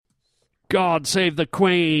God save the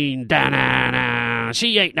queen. Da-na-na.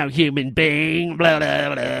 She ain't no human being. Blah,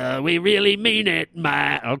 blah, blah. We really mean it,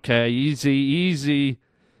 man. Okay, easy,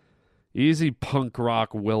 punk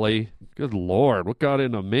rock, Willie. Good Lord, what got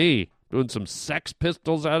into me? Doing some Sex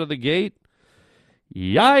Pistols out of the gate?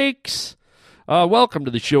 Yikes. Welcome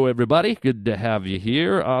to the show, everybody. Good to have you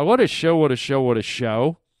here. What a show.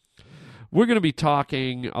 We're going to be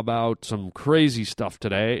talking about some crazy stuff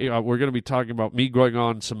today. We're going to be talking about me going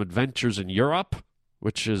on some adventures in Europe,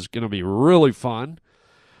 which is going to be really fun.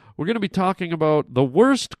 We're going to be talking about the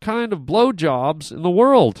worst kind of blowjobs in the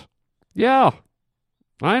world. Yeah,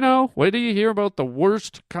 I know. Wait till you hear about the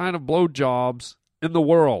worst kind of blowjobs in the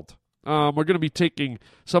world. We're going to be taking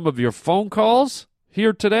some of your phone calls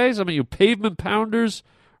here today. Some of you Pavement Pounders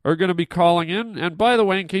are going to be calling in. And by the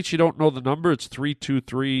way, in case you don't know the number, it's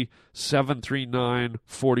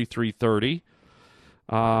 323-739-4330.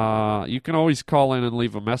 You can always call in and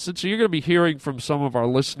leave a message. So you're going to be hearing from some of our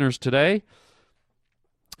listeners today.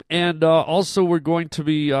 And also we're going to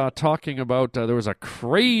be talking about, there was a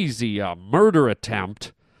crazy murder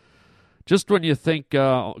attempt. Just when you think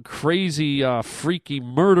crazy, freaky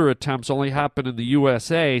murder attempts only happen in the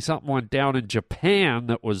USA, something went down in Japan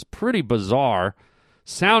that was pretty bizarre.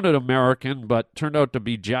 Sounded American, but turned out to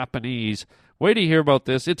be Japanese. Wait to hear about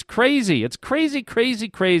this. It's crazy. It's crazy.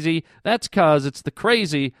 That's because it's the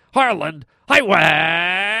crazy Harland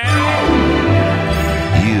Highway.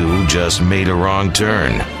 You just made a wrong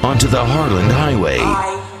turn onto the Harland Highway.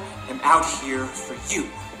 I am out here for you.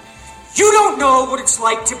 You don't know what it's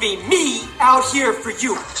like to be me out here for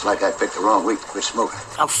you. It's like I picked the wrong week to quit smoking.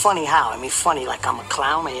 I'm funny how? I mean funny like I'm a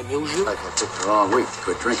clown, I amuse you. Like I picked the wrong week to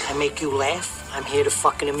quit drinking. I make you laugh, I'm here to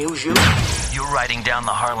fucking amuse you. You're riding down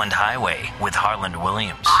the Harland Highway with Harland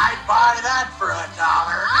Williams. I'd buy that for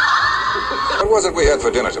 $1. What was it we had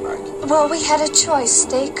for dinner tonight? Well, we had a choice,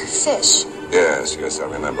 steak, fish. Yes, I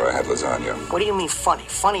remember. I had lasagna. What do you mean funny?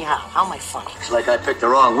 Funny how? How am I funny? It's like I picked the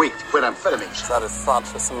wrong week to quit amphetamines. That is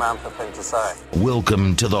such a Samantha thing to say.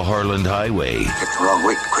 Welcome to the Harland Highway. Picked the wrong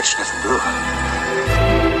week to quit sniffing glue.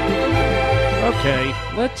 Okay,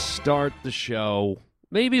 let's start the show.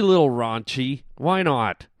 Maybe a little raunchy. Why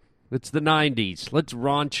not? It's the 90s. Let's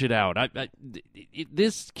raunch it out.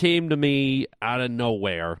 This came to me out of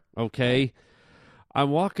nowhere, okay? I'm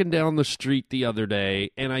walking down the street the other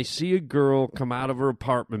day, and I see a girl come out of her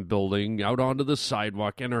apartment building out onto the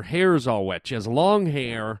sidewalk, and her hair's all wet. She has long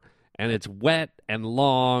hair, and it's wet and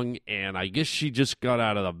long, and I guess she just got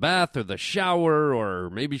out of the bath or the shower, or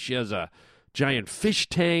maybe she has a giant fish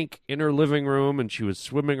tank in her living room, and she was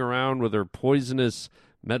swimming around with her poisonous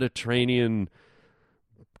Mediterranean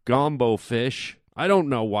gombo fish. I don't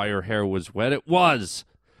know why her hair was wet. It was.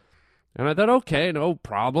 And I thought, okay, no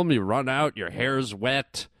problem. You run out, your hair's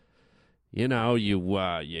wet. You know, you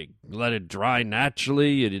let it dry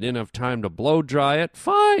naturally. You didn't have time to blow dry it.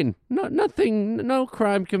 Fine. No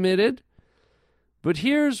crime committed. But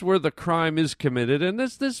here's where the crime is committed, and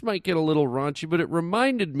this might get a little raunchy, but it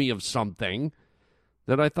reminded me of something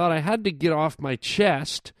that I thought I had to get off my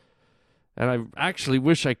chest, and I actually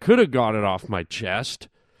wish I could have got it off my chest.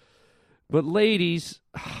 But ladies,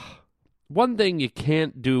 one thing you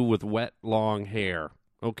can't do with wet, long hair,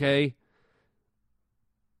 okay?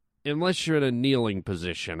 Unless you're in a kneeling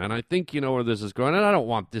position, and I think you know where this is going, and I don't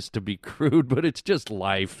want this to be crude, but it's just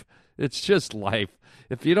life. It's just life.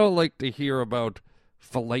 If you don't like to hear about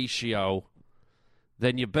fellatio,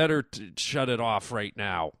 then you better shut it off right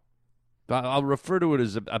now. I'll refer to it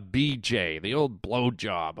as a BJ, the old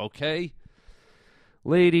blowjob, okay?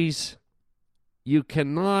 Ladies, you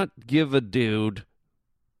cannot give a dude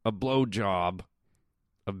a blowjob,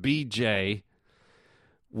 a BJ,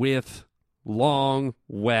 with long,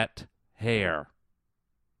 wet hair.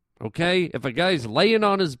 Okay? If a guy's laying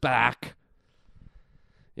on his back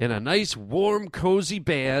in a nice, warm, cozy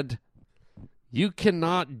bed, you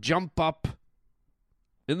cannot jump up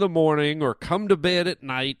in the morning or come to bed at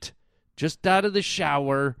night just out of the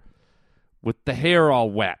shower with the hair all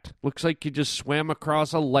wet. Looks like you just swam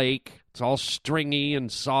across a lake. It's all stringy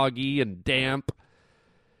and soggy and damp.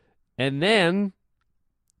 And then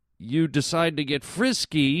you decide to get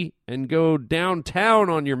frisky and go downtown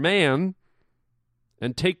on your man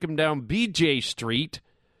and take him down BJ Street.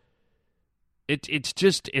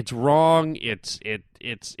 It's wrong.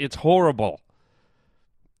 It's horrible.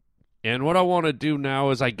 And what I want to do now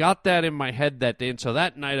is I got that in my head that day, and so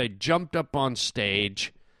that night I jumped up on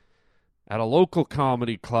stage at a local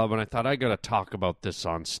comedy club, and I thought I got to talk about this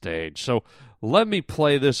on stage. So let me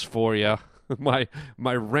play this for you, my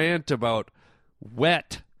rant about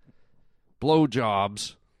wet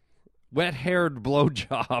blowjobs wet-haired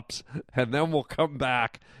blowjobs, and then we'll come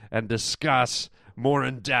back and discuss more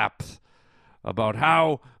in depth about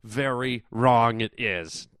how very wrong it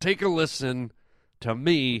is. Take a listen to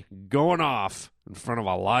me going off in front of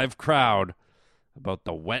a live crowd about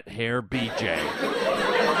the wet hair BJ.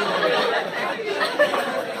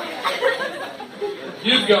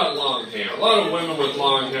 You've got long hair. A lot of women with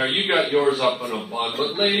long hair. You got yours up in a bun.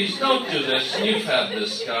 But ladies, don't do this. You've had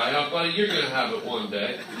this guy. Now, buddy, you're going to have it one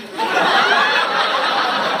day.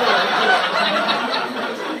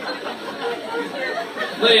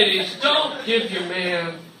 Ladies, don't give your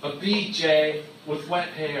man a BJ with wet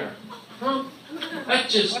hair. Huh? That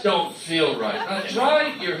just don't feel right. Now,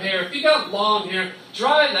 dry your hair. If you got long hair,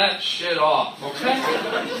 dry that shit off, okay?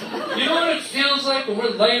 You know what it feels like when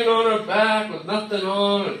we're laying on our back with nothing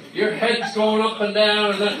on, and your head's going up and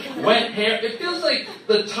down, and then wet hair? It feels like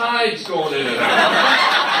the tide's going in and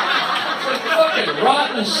out. It's like fucking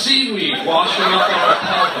rotten seaweed washing up on our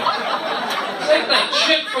pelvis. It's like that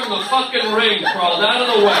chick from the fucking Ring crawled out of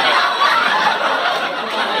the way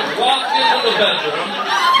and walked into the bedroom.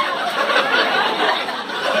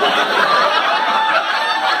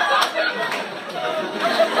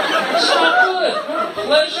 It's not good.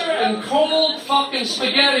 Pleasure and cold fucking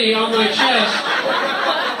spaghetti on my chest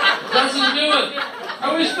doesn't do it. I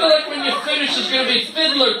always feel like when you finish there's going to be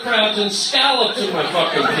fiddler crabs and scallops in my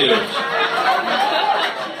fucking pubes.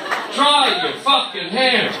 Dry your fucking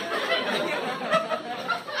hair.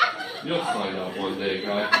 You'll find out one day,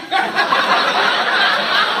 guy.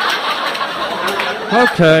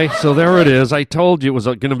 Okay, so there it is. I told you it was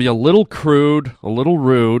going to be a little crude, a little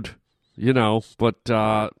rude, you know, but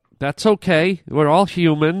that's okay. We're all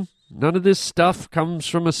human. None of this stuff comes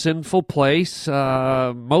from a sinful place.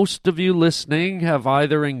 Most of you listening have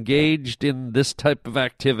either engaged in this type of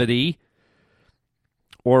activity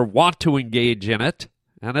or want to engage in it,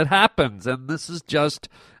 and it happens. And this is just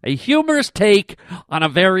a humorous take on a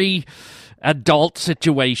very adult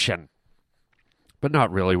situation. But not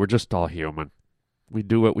really. We're just all human. We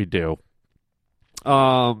do what we do.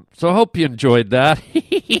 So I hope you enjoyed that.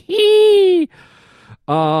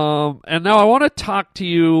 And now I want to talk to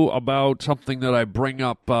you about something that I bring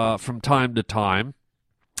up from time to time.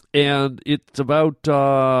 And it's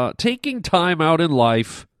about taking time out in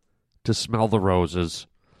life to smell the roses.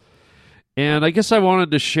 And I guess I wanted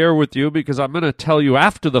to share with you because I'm going to tell you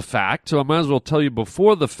after the fact, so I might as well tell you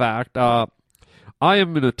before the fact. I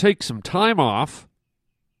am going to take some time off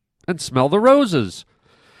and smell the roses.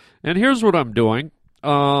 And here's what I'm doing.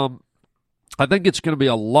 I think it's going to be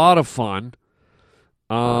a lot of fun.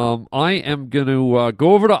 I am going to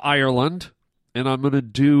go over to Ireland, and I'm going to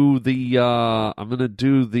do the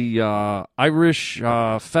Irish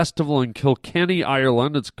festival in Kilkenny,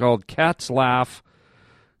 Ireland. It's called Cats Laugh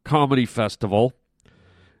Comedy Festival.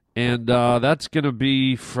 And that's going to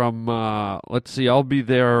be from, I'll be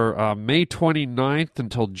there May 29th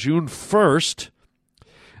until June 1st.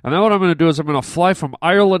 And then what I'm going to do is I'm going to fly from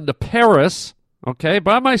Ireland to Paris, okay,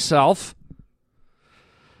 by myself.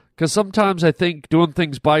 Because sometimes I think doing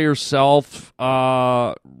things by yourself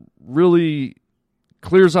really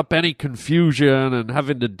clears up any confusion and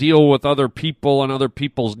having to deal with other people and other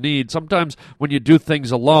people's needs. Sometimes when you do things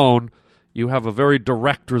alone, you have a very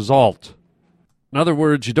direct result. In other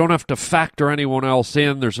words, you don't have to factor anyone else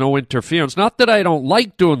in. There's no interference. Not that I don't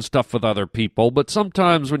like doing stuff with other people, but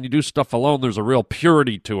sometimes when you do stuff alone, there's a real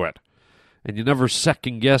purity to it. And you never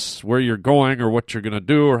second-guess where you're going or what you're going to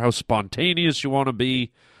do or how spontaneous you want to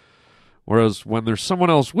be. Whereas when there's someone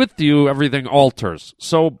else with you, everything alters.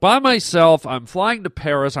 So by myself, I'm flying to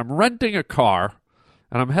Paris. I'm renting a car,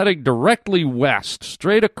 and I'm heading directly west,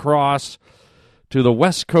 straight across to the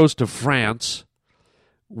west coast of France,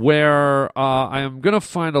 where I am going to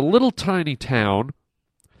find a little tiny town.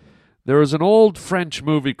 There is an old French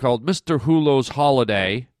movie called Mr. Hulot's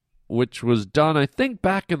Holiday, which was done, I think,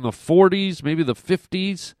 back in the 40s, maybe the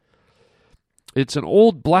 50s. It's an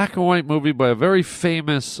old black and white movie by a very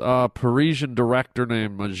famous Parisian director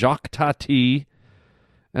named Jacques Tati,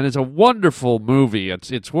 and it's a wonderful movie.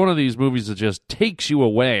 It's one of these movies that just takes you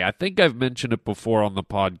away. I think I've mentioned it before on the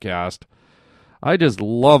podcast. I just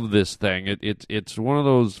love this thing. It's one of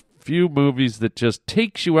those few movies that just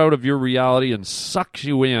takes you out of your reality and sucks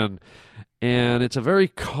you in. And it's a very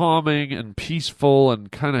calming and peaceful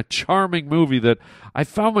and kind of charming movie that I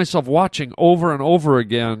found myself watching over and over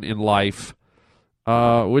again in life,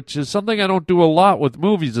 which is something I don't do a lot with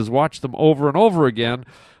movies, is watch them over and over again.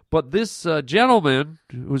 But this gentleman,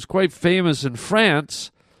 who's quite famous in France,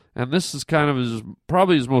 and this is kind of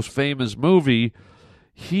probably his most famous movie,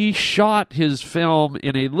 he shot his film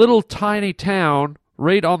in a little tiny town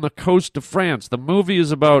right on the coast of France. The movie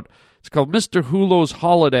is about It's called Mr. Hulo's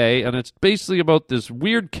Holiday, and it's basically about this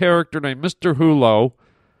weird character named Mr. Hulo,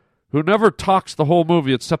 who never talks the whole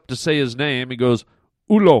movie except to say his name. He goes,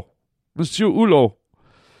 Ulo, Monsieur Ulo.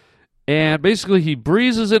 And basically he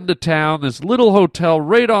breezes into town, this little hotel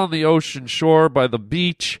right on the ocean shore by the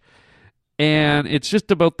beach, and it's just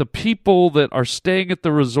about the people that are staying at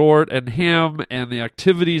the resort and him and the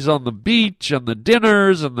activities on the beach and the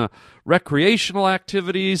dinners and the recreational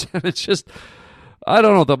activities. And it's just, I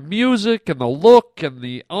don't know, the music and the look and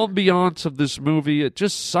the ambiance of this movie, it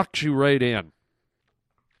just sucks you right in.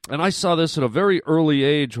 And I saw this at a very early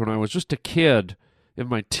age when I was just a kid in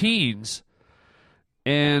my teens,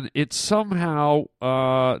 and it somehow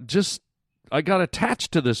I got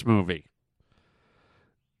attached to this movie.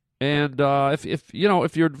 And if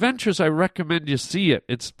you're adventurous, I recommend you see it.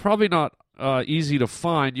 It's probably not easy to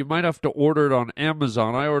find. You might have to order it on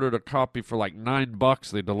Amazon. I ordered a copy for like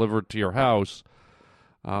 $9. They deliver it to your house.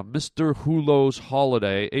 Mr. Hulo's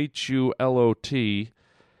Holiday, Hulot.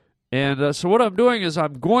 And so what I'm doing is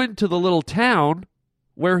I'm going to the little town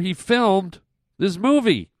where he filmed this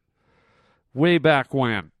movie way back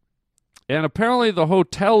when. And apparently the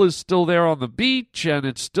hotel is still there on the beach, and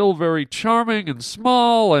it's still very charming and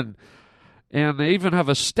small, and they even have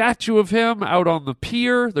a statue of him out on the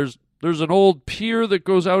pier. There's an old pier that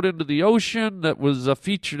goes out into the ocean that was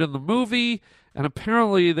featured in the movie, and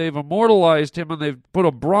apparently they've immortalized him, and they've put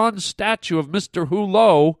a bronze statue of Mr.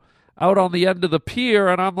 Hulo out on the end of the pier,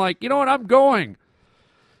 and I'm like, you know what, I'm going.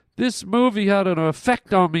 This movie had an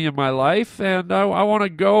effect on me in my life, and I want to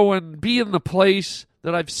go and be in the place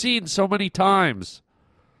that I've seen so many times.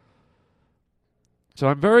 So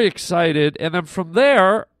I'm very excited, and then from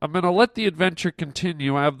there, I'm going to let the adventure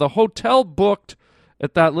continue. I have the hotel booked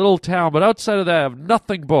at that little town, but outside of that, I have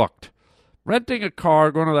nothing booked. Renting a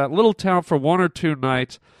car, going to that little town for 1 or 2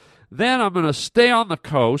 nights. Then I'm going to stay on the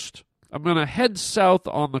coast. I'm going to head south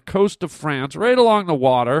on the coast of France, right along the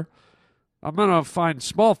water. I'm going to find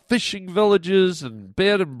small fishing villages and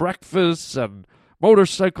bed and breakfasts and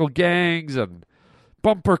motorcycle gangs and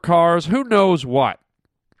bumper cars, who knows what.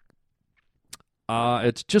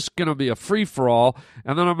 It's just going to be a free-for-all.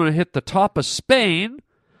 And then I'm going to hit the top of Spain.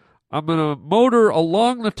 I'm going to motor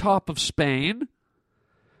along the top of Spain.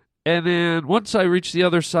 And then once I reach the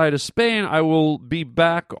other side of Spain, I will be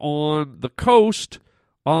back on the coast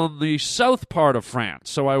on the south part of France.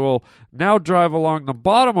 So I will now drive along the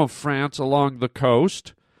bottom of France along the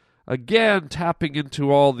coast, again tapping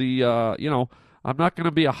into all the, I'm not going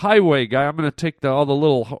to be a highway guy. I'm going to take all the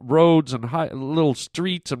little roads and little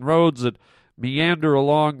streets and roads that meander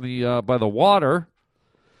along the by the water.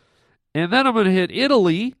 And then I'm going to hit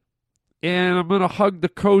Italy, and I'm going to hug the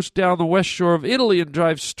coast down the west shore of Italy and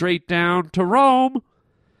drive straight down to Rome,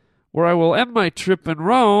 where I will end my trip in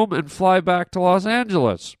Rome and fly back to Los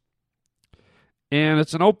Angeles. And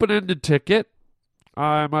it's an open-ended ticket.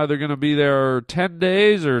 I'm either going to be there 10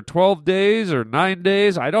 days or 12 days or 9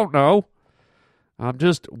 days. I don't know. I'm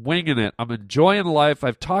just winging it. I'm enjoying life.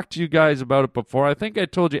 I've talked to you guys about it before. I think I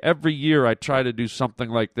told you every year I try to do something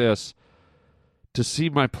like this to see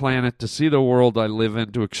my planet, to see the world I live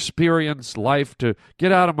in, to experience life, to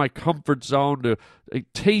get out of my comfort zone, to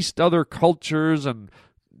taste other cultures and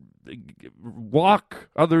walk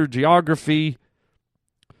other geography.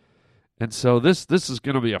 And so this is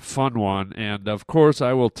going to be a fun one, and of course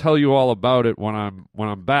I will tell you all about it when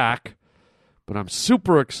I'm back. But I'm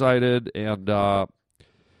super excited, and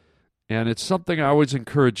it's something I always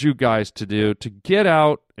encourage you guys to do, to get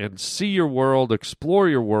out and see your world, explore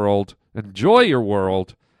your world, enjoy your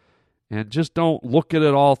world, and just don't look at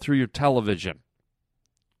it all through your television.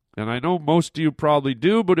 And I know most of you probably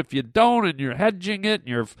do, but if you don't and you're hedging it and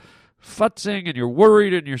you're futzing and you're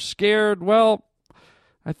worried and you're scared, well,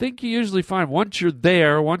 I think you usually find once you're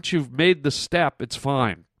there, once you've made the step, it's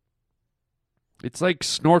fine. It's like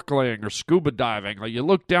snorkeling or scuba diving. Like you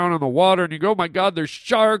look down on the water and you go, oh my God, there's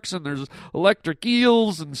sharks and there's electric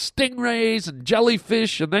eels and stingrays and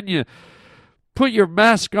jellyfish. And then you put your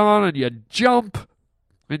mask on and you jump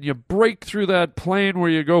and you break through that plane where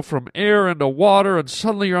you go from air into water, and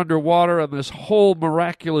suddenly you're underwater and this whole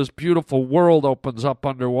miraculous, beautiful world opens up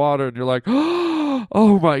underwater, and you're like,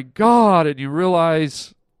 oh my God. And you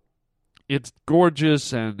realize it's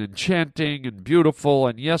gorgeous and enchanting and beautiful,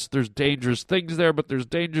 and yes, there's dangerous things there, but there's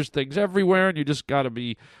dangerous things everywhere, and you just got to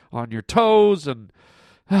be on your toes. And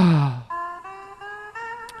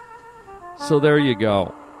so there you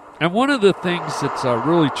go. And one of the things that's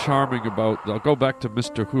really charming about, I'll go back to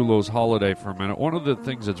Mr. Hulo's Holiday for a minute. One of the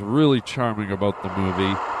things that's really charming about the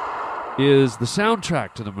movie is the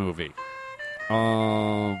soundtrack to the movie.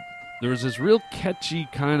 There's this real catchy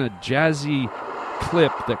kind of jazzy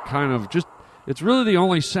clip that kind of just, it's really the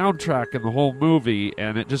only soundtrack in the whole movie,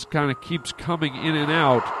 and it just kind of keeps coming in and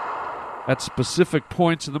out at specific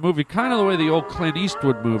points in the movie, kind of the way the old Clint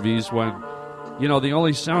Eastwood movies when, you know, the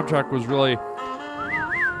only soundtrack was really...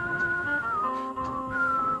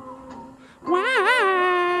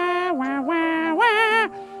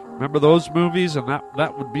 Remember those movies? And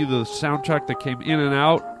that would be the soundtrack that came in and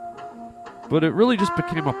out. But it really just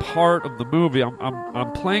became a part of the movie.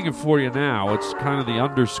 I'm playing it for you now. It's kind of the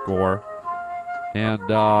underscore. And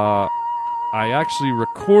I actually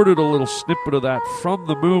recorded a little snippet of that from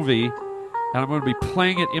the movie. And I'm going to be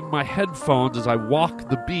playing it in my headphones as I walk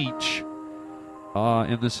the beach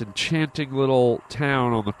in this enchanting little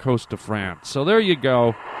town on the coast of France. So there you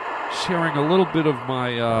go. Sharing a little bit of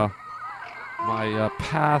my... my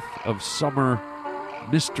path of summer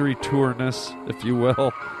mystery tourness, if you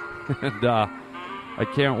will. And I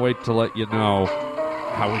can't wait to let you know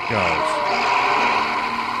how it goes.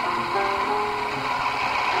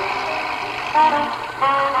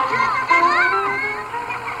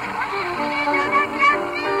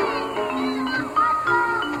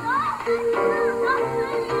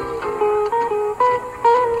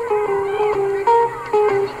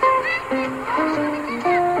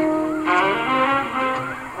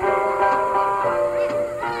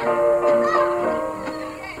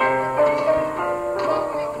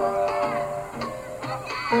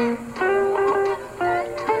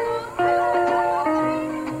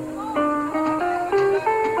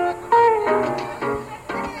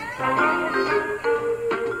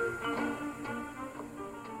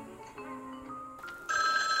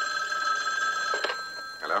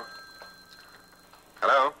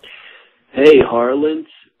 Hey, Harland.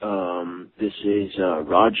 This is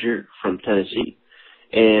Roger from Tennessee,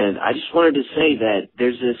 and I just wanted to say that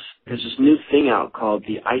there's this new thing out called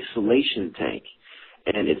the isolation tank,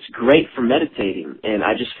 and it's great for meditating. And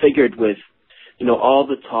I just figured with, you know, all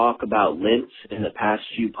the talk about lint in the past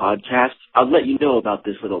few podcasts, I'll let you know about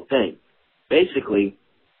this little thing. Basically,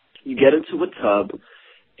 you get into a tub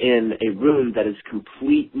in a room that is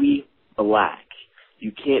completely black.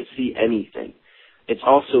 You can't see anything. It's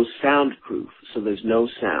also soundproof, so there's no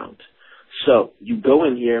sound. So you go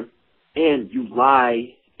in here and you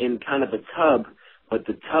lie in kind of a tub, but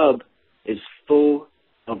the tub is full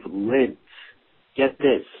of lint. Get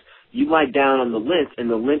this. You lie down on the lint, and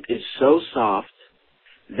the lint is so soft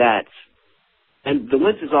that, and the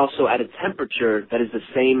lint is also at a temperature that is the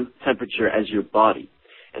same temperature as your body,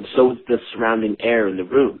 and so is the surrounding air in the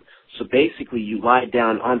room. So basically you lie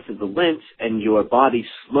down onto the lint, and your body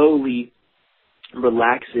slowly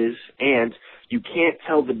relaxes, and you can't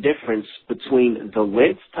tell the difference between the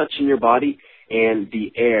lint touching your body and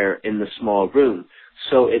the air in the small room.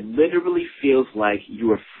 So it literally feels like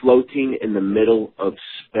you are floating in the middle of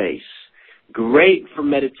space. Great for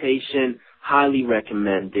meditation, highly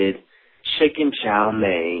recommended. Chicken chow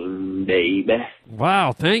mein, baby.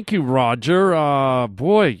 Wow, thank you, Roger.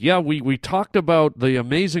 Boy, yeah, we talked about the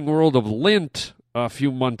amazing world of lint a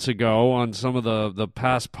few months ago on some of the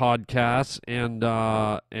past podcasts,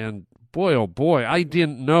 and boy, oh boy, I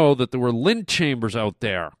didn't know that there were lint chambers out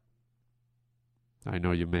there. I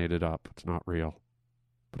know you made it up. It's not real,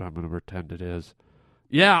 but I'm going to pretend it is.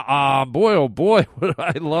 Yeah, boy, oh boy, would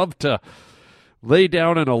I love to lay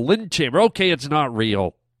down in a lint chamber. Okay, it's not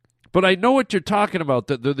real, but I know what you're talking about.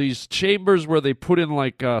 That there are these chambers where they put in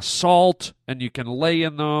like salt, and you can lay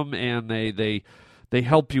in them, and they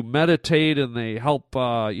help you meditate, and they help,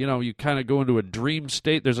 you kind of go into a dream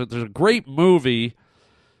state. There's a great movie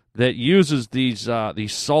that uses these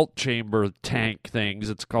salt chamber tank things.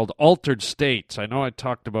 It's called Altered States. I know I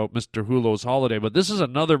talked about Mr. Hulo's Holiday, but this is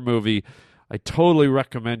another movie I totally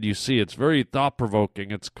recommend you see. It's very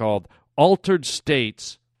thought-provoking. It's called Altered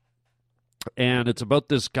States, and it's about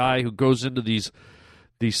this guy who goes into these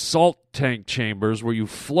salt tank chambers where you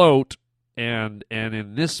float. And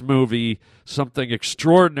in this movie, something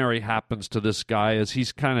extraordinary happens to this guy as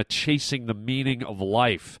he's kind of chasing the meaning of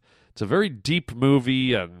life. It's a very deep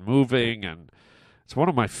movie and moving, and it's one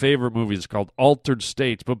of my favorite movies called Altered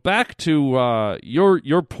States. But back to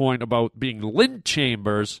your point about being lint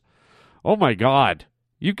chambers. Oh, my God.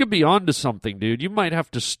 You could be onto something, dude. You might have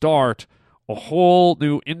to start a whole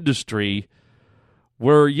new industry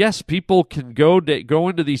where, yes, people can go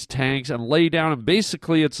into these tanks and lay down, and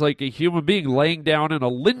basically it's like a human being laying down in a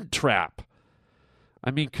lint trap.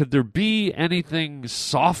 I mean, could there be anything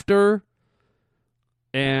softer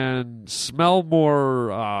and smell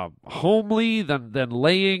more homely than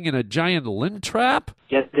laying in a giant lint trap?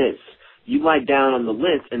 Get this. You lie down on the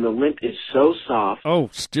lint, and the lint is so soft. Oh,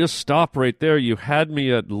 just stop right there. You had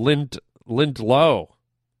me at lint low.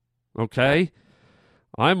 Okay?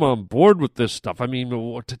 I'm on board with this stuff. I mean,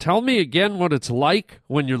 to tell me again what it's like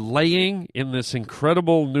when you're laying in this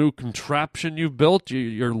incredible new contraption you've built,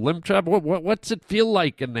 your limp trap. What's it feel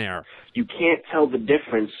like in there? You can't tell the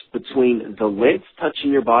difference between the lint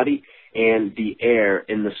touching your body and the air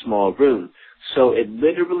in the small room. So it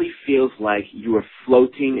literally feels like you are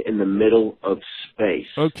floating in the middle of space.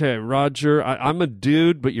 Okay, Roger, I'm a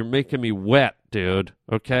dude, but you're making me wet, dude.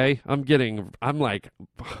 Okay? I'm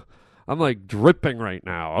like dripping right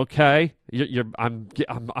now, okay? I'm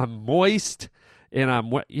moist and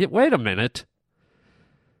I'm wet. Wait a minute.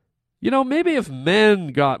 You know, maybe if men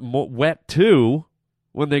got wet too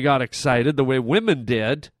when they got excited the way women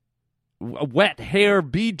did, a wet hair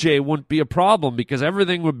BJ wouldn't be a problem because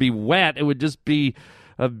everything would be wet. It would just be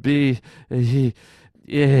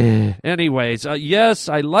anyways, yes,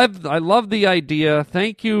 I love the idea.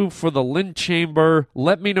 Thank you for the lint chamber.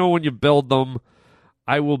 Let me know when you build them.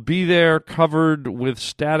 I will be there covered with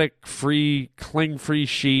static-free, cling-free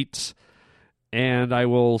sheets, and I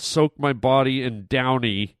will soak my body in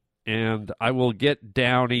Downy, and I will get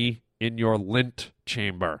Downy in your lint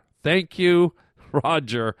chamber. Thank you,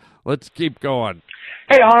 Roger. Let's keep going.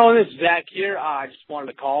 Hey, Harland, this is Zach here. I just wanted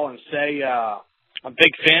to call and say I'm a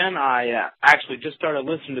big fan. I actually just started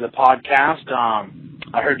listening to the podcast. I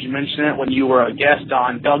heard you mention it when you were a guest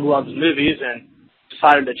on Doug Loves Movies, and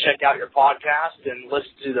decided to check out your podcast and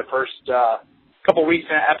listen to the first couple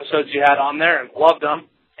recent episodes you had on there and loved them,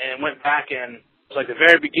 and went back and it was like the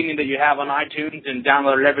very beginning that you have on iTunes and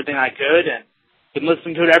downloaded everything I could and been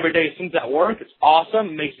listening to it every day since at work. It's awesome.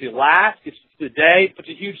 It makes me laugh. Gets through the day. Puts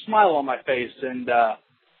a huge smile on my face. And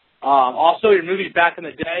also your movies back in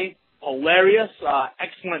the day, hilarious.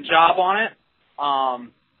 Excellent job on it.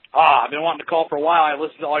 I've been wanting to call for a while. I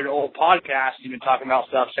listened to all your old podcasts. You've been talking about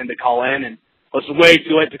stuff, saying to call in, and it's way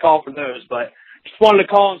too late to call for those, but just wanted to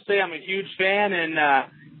call and say I'm a huge fan, and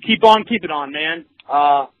keep it on, man.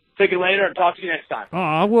 Take it later, and talk to you next time.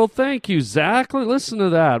 Well, thank you, Zach. Listen to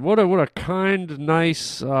that. What a kind,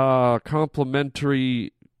 nice,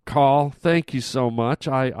 complimentary call. Thank you so much.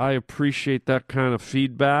 I appreciate that kind of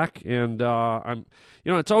feedback, and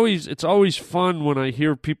it's always fun when I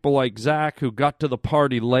hear people like Zach who got to the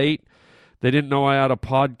party late. They didn't know I had a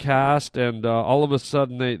podcast, and all of a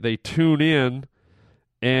sudden they tune in,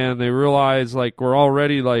 and they realize, like, we're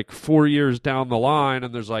already, like, 4 years down the line,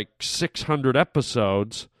 and there's, like, 600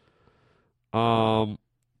 episodes, and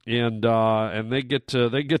they get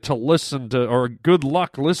to listen to, or good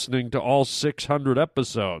luck listening to all 600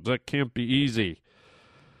 episodes. That can't be easy.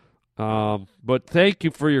 But thank you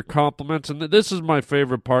for your compliments, and this is my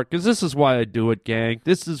favorite part, because this is why I do it, gang.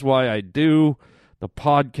 This is why I do the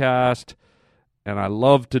podcast. And I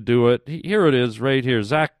love to do it. Here it is, right here.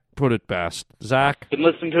 Zach put it best. Zach? Been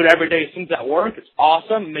listening to it every day since at work. It's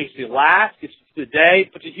awesome. It makes me laugh. Gets through the day.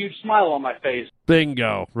 Puts a huge smile on my face.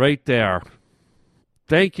 Bingo. Right there.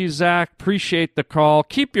 Thank you, Zach. Appreciate the call.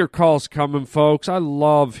 Keep your calls coming, folks. I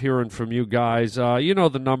love hearing from you guys. You know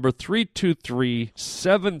the number,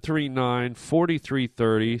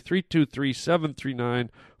 323-739-4330.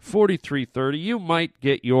 323-739-4330. You might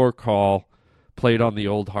get your call played on the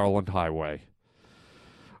old Harland Highway.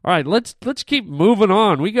 All right, let's keep moving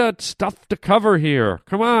on. We got stuff to cover here.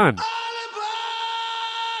 Come on.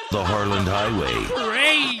 The Harland Highway.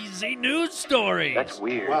 Crazy news stories. That's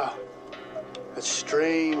weird. Wow. That's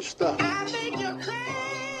strange stuff.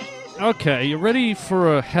 Okay, you ready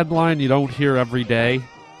for a headline you don't hear every day?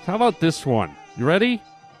 How about this one? You ready?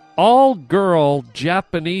 All-girl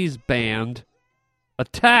Japanese band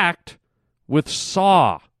attacked with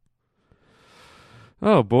saw.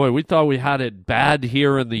 Oh, boy, we thought we had it bad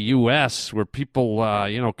here in the U.S. where people,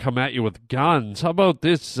 come at you with guns. How about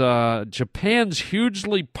this? Japan's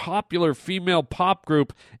hugely popular female pop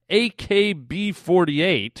group,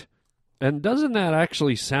 AKB48. And doesn't that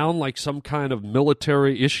actually sound like some kind of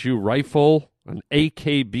military-issue rifle? An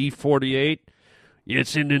AKB48? Yeah,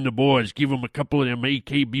 send in the boys. Give them a couple of them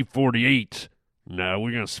AKB48s. No,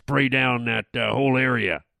 we're going to spray down that whole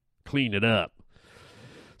area. Clean it up.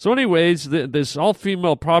 So anyways, this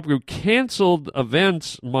all-female pop group canceled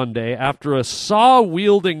events Monday after a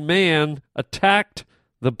saw-wielding man attacked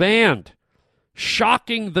the band,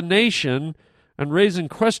 shocking the nation and raising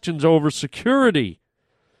questions over security.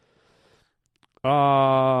 Two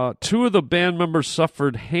of the band members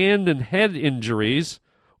suffered hand and head injuries,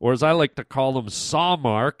 or as I like to call them, saw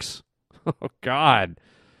marks. Oh, God.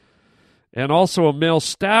 And also a male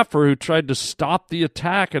staffer who tried to stop the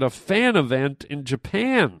attack at a fan event in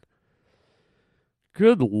Japan.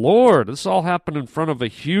 Good Lord. This all happened in front of a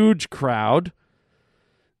huge crowd.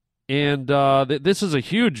 And this is a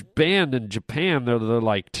huge band in Japan. They're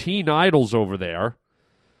like teen idols over there.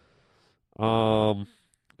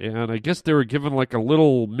 And I guess they were given like a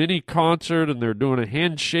little mini concert, and they're doing a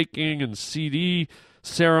handshaking and CD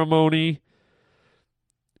ceremony.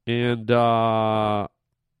 And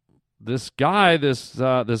this guy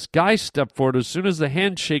stepped forward. As soon as the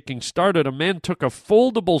handshaking started, a man took a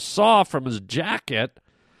foldable saw from his jacket.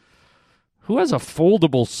 Who has a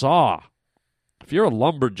foldable saw? If you're a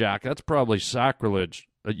lumberjack, that's probably sacrilege.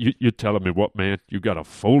 You're telling me what, man? You got a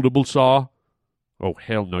foldable saw? Oh,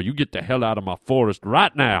 hell no. You get the hell out of my forest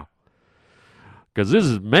right now. Because this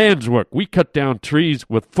is man's work. We cut down trees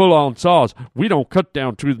with full-on saws. We don't cut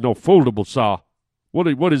down trees with no foldable saw.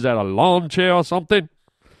 What is that, a lawn chair or something?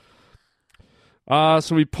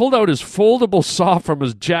 So he pulled out his foldable saw from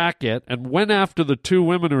his jacket and went after the two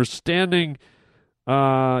women who were standing,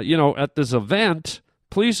 at this event.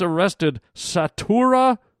 Police arrested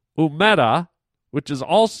Satura Umeda, which is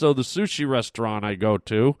also the sushi restaurant I go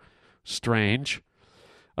to. Strange.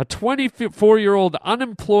 A 24-year-old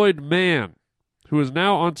unemployed man who is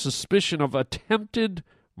now on suspicion of attempted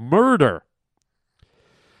murder.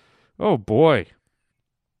 Oh, boy.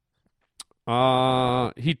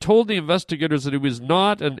 He told the investigators that he was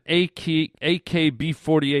not an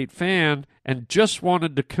AKB-48 fan and just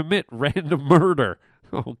wanted to commit random murder.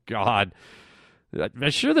 Oh, God. I'm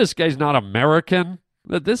sure this guy's not American.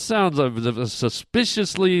 This sounds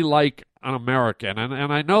suspiciously like an American,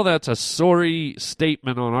 and I know that's a sorry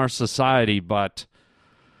statement on our society, but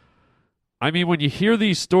I mean, when you hear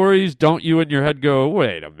these stories, don't you in your head go,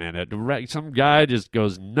 wait a minute, some guy just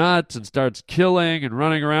goes nuts and starts killing and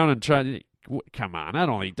running around and trying, come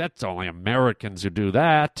on, that's only Americans who do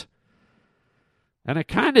that. And it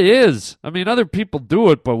kind of is. I mean, other people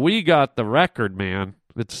do it, but we got the record, man.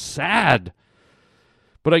 It's sad.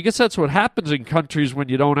 But I guess that's what happens in countries when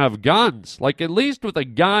you don't have guns. Like, at least with a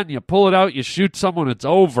gun, you pull it out, you shoot someone, it's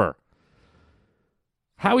over.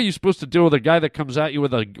 How are you supposed to deal with a guy that comes at you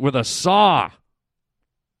with a saw?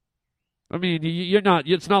 I mean, you're not.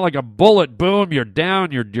 It's not like a bullet. Boom, you're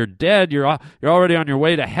down. You're dead. You're already on your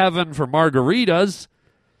way to heaven for margaritas.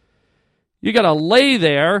 You got to lay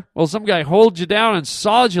there while some guy holds you down and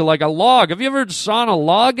saws you like a log. Have you ever sawn a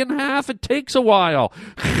log in half? It takes a while.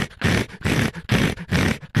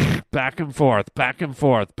 Back and forth, back and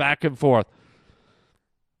forth, back and forth.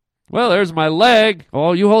 Well, there's my leg.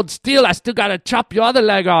 Oh, you hold still. I still got to chop your other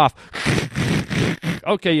leg off.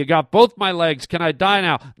 Okay, you got both my legs. Can I die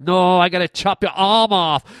now? No, I got to chop your arm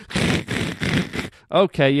off.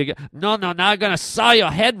 Okay, no, now I'm going to saw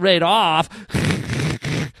your head right off.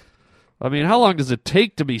 I mean, how long does it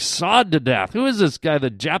take to be sawed to death? Who is this guy, the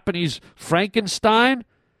Japanese Frankenstein?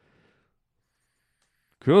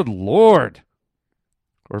 Good Lord.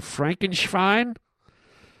 Or Frankenstein?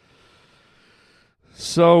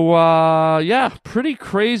 So, yeah, pretty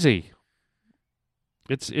crazy.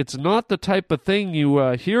 It's not the type of thing you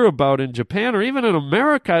hear about in Japan or even in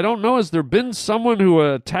America. I don't know. Has there been someone who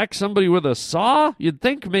attacked somebody with a saw? You'd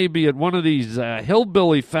think maybe at one of these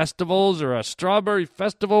hillbilly festivals or a strawberry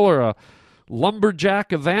festival or a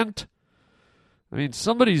lumberjack event. I mean,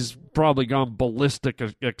 somebody's probably gone ballistic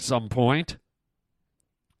at some point.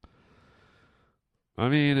 I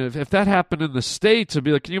mean, if that happened in the States, it'd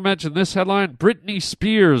be like, can you imagine this headline? Britney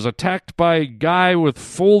Spears attacked by a guy with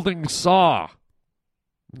folding saw.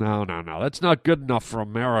 No. That's not good enough for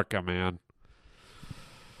America, man.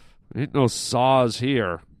 Ain't no saws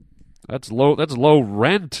here. That's low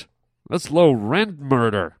rent. That's low rent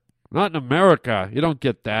murder. Not in America. You don't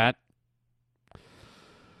get that.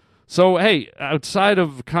 So, hey, outside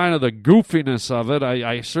of kind of the goofiness of it,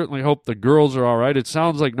 I certainly hope the girls are all right. It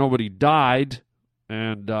sounds like nobody died.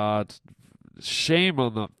 And it's shame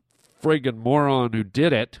on the friggin' moron who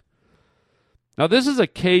did it. Now, this is a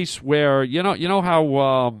case where, you know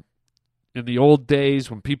how in the old days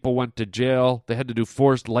when people went to jail, they had to do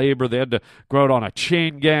forced labor. They had to go out on a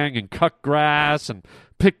chain gang and cut grass and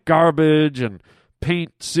pick garbage and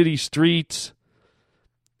paint city streets.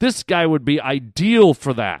 This guy would be ideal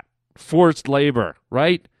for that, forced labor,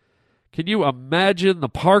 right? Can you imagine the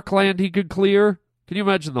parkland he could clear? Can you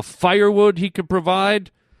imagine the firewood he could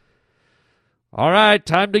provide? All right,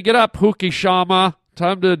 time to get up, Hookie Shama.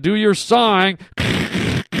 Time to do your sawing.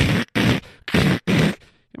 You know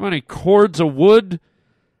how many cords of wood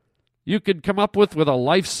you could come up with a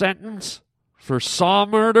life sentence for saw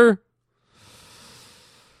murder?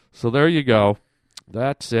 So there you go.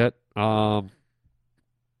 That's it. Hey,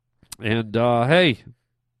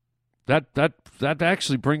 that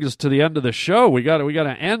actually brings us to the end of the show. We got to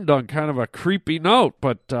end on kind of a creepy note,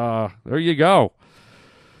 but there you go.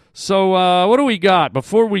 So what do we got?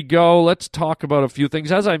 Before we go, let's talk about a few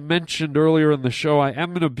things. As I mentioned earlier in the show, I am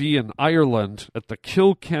going to be in Ireland at the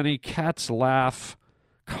Kilkenny Cats Laugh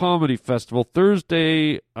Comedy Festival,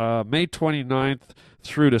 Thursday, May 29th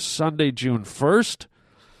through to Sunday, June 1st.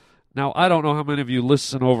 Now, I don't know how many of you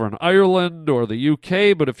listen over in Ireland or the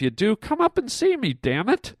UK, but if you do, come up and see me, damn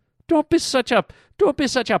it. Don't be such a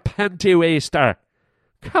panty waster.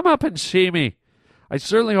 Come up and see me. I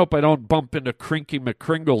certainly hope I don't bump into Crinky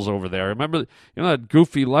McCringles over there. Remember, that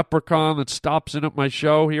goofy leprechaun that stops in at my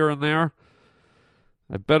show here and there?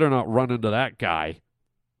 I better not run into that guy.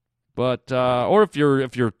 But or if you're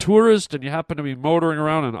a tourist and you happen to be motoring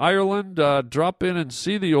around in Ireland, drop in and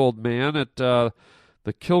see the old man at the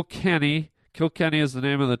Kilkenny. Kilkenny is the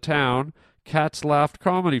name of the town. Cats Laugh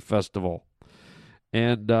Comedy Festival.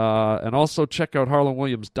 And also check out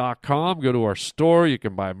harlandwilliams.com. Go to our store. You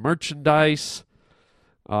can buy merchandise.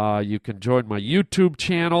 You can join my YouTube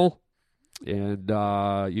channel, and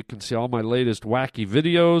you can see all my latest wacky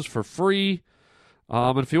videos for free.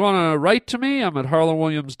 And if you want to write to me, I'm at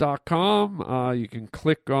harlandwilliams.com. You can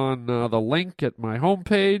click on the link at my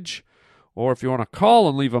homepage, or if you want to call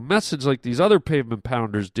and leave a message like these other Pavement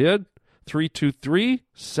Pounders did,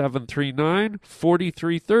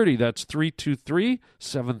 323-739-4330. That's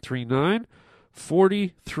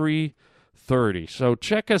 323-739-4330. So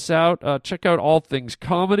check us out. Check out All Things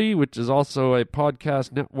Comedy, which is also a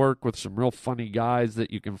podcast network with some real funny guys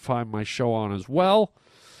that you can find my show on as well.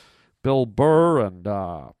 Bill Burr and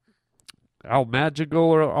Al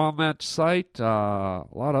Magical are on that site. A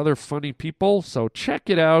lot of other funny people. So check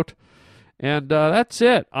it out. And that's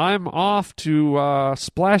it. I'm off to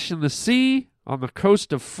splash in the sea on the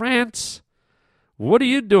coast of France. What are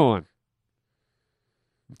you doing?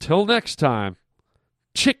 Until next time,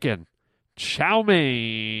 chicken. Chow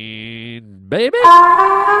mein, baby!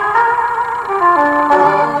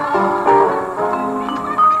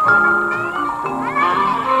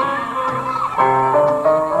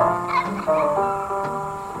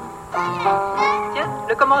 Tiens,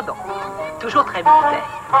 le commandant. Toujours très mystère.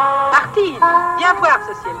 Martine, viens voir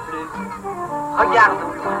ce ciel bleu. Regarde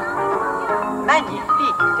au loin.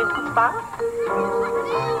 Magnifique, tu ne trouves pas?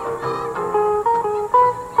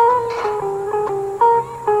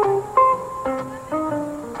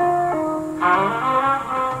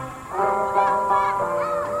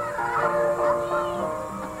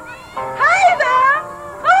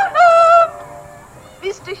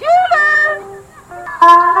 Mr. Harland!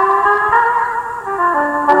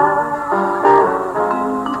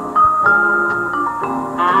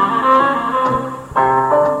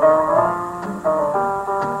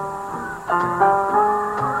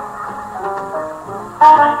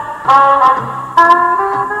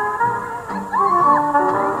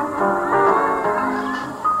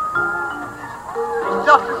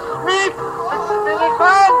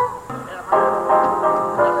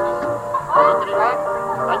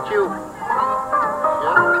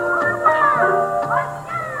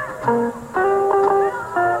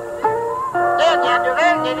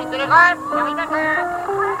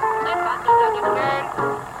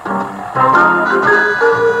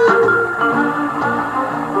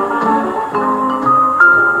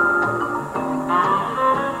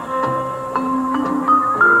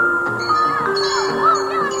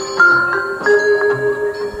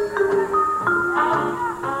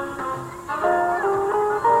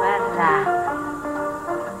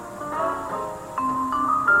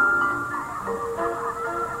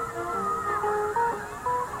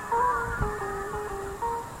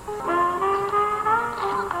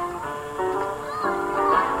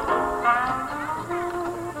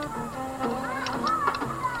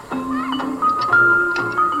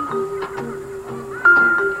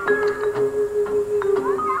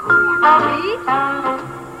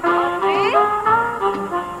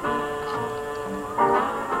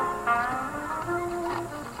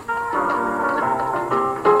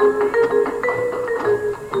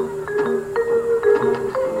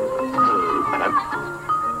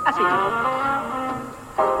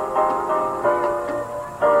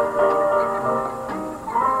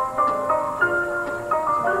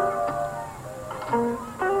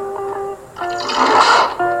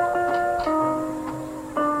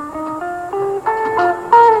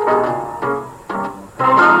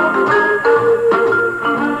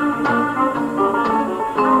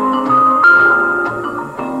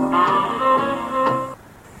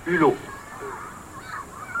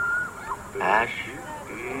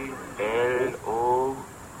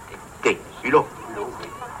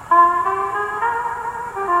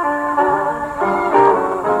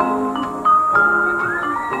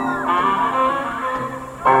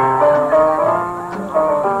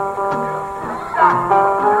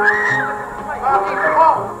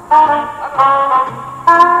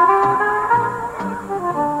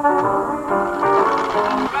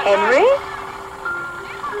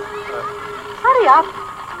 Hurry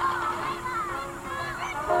up.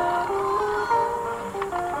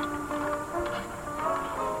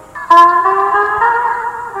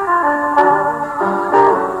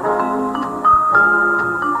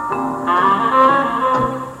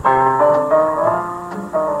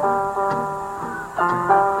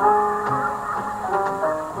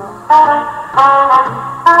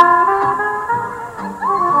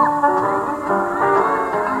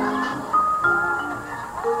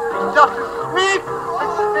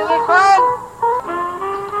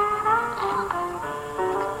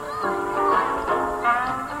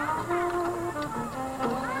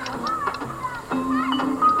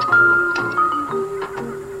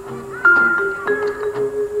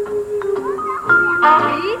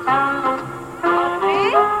 Please?